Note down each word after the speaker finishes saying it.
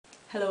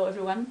Hello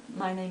everyone,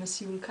 my name is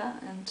Julka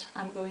and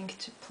I'm going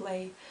to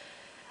play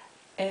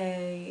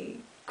a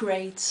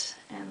great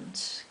and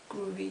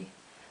groovy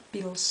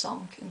Beatles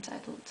song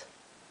entitled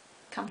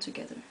Come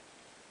Together.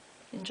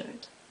 Enjoy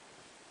it.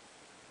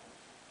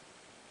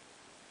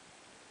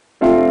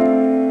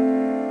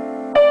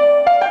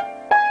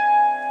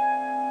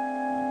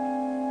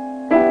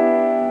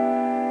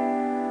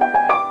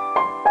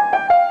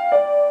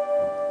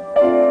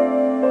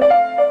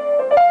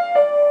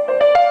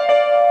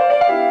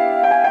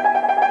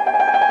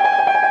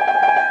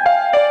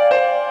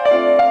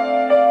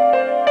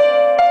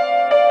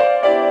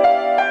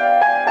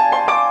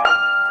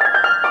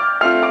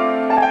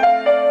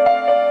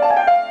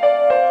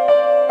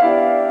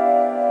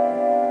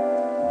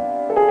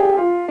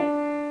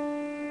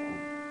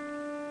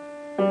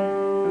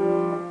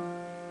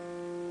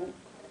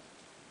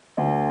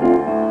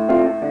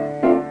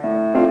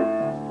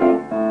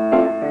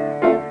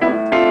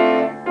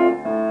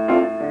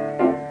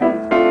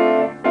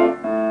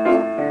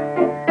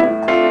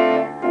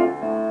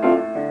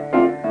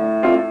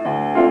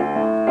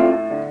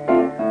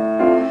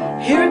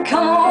 Here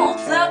come old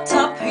flat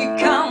top, he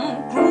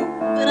come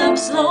grouping up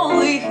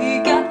slowly. He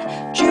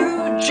got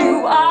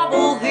juju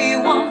wobble, he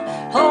won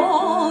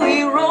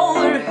holy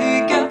roller.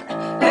 He got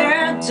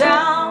hair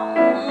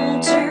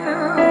down to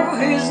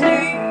his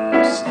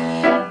knees.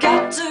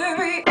 Got to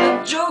be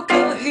a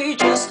joker, he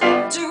just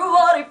do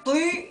what he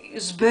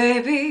please,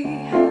 baby,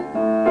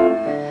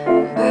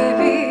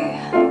 baby.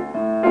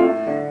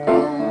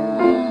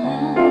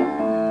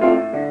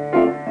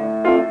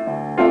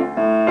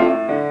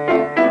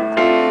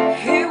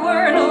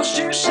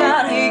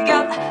 Shot, he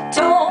got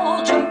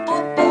tall jump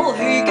football,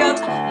 he got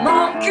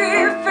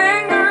monkey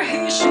finger,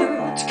 he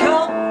shoots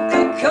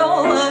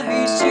Coca-Cola,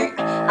 he see,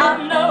 I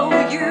know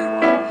you,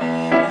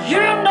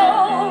 you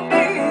know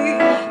me.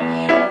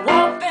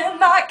 One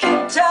thing I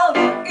can tell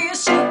you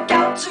is you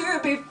got to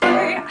be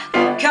free.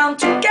 Come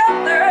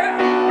together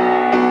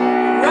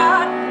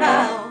right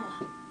now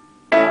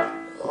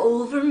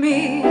over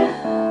me.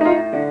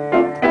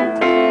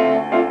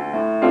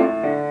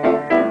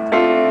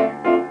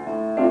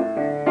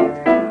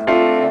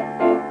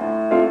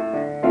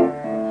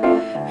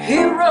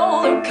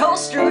 Roller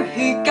coaster,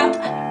 he got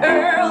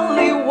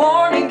early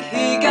warning,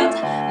 he got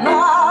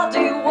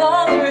muddy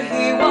water,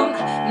 he won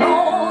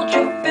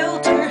mojo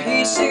filter,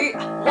 he see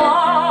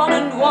one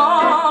and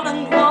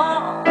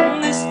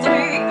one is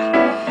three.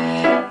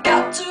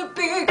 Got to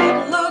be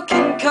good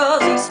looking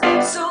cause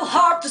he's so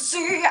hard to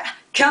see.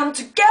 Come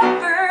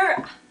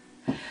together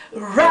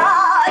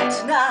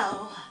right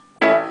now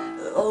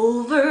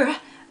over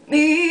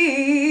me.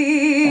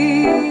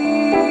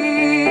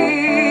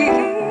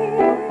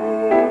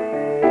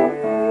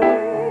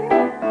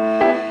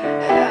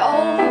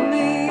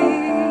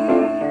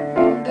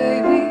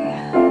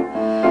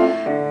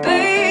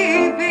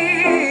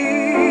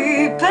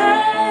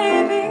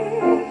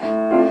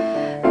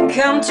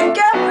 Come together.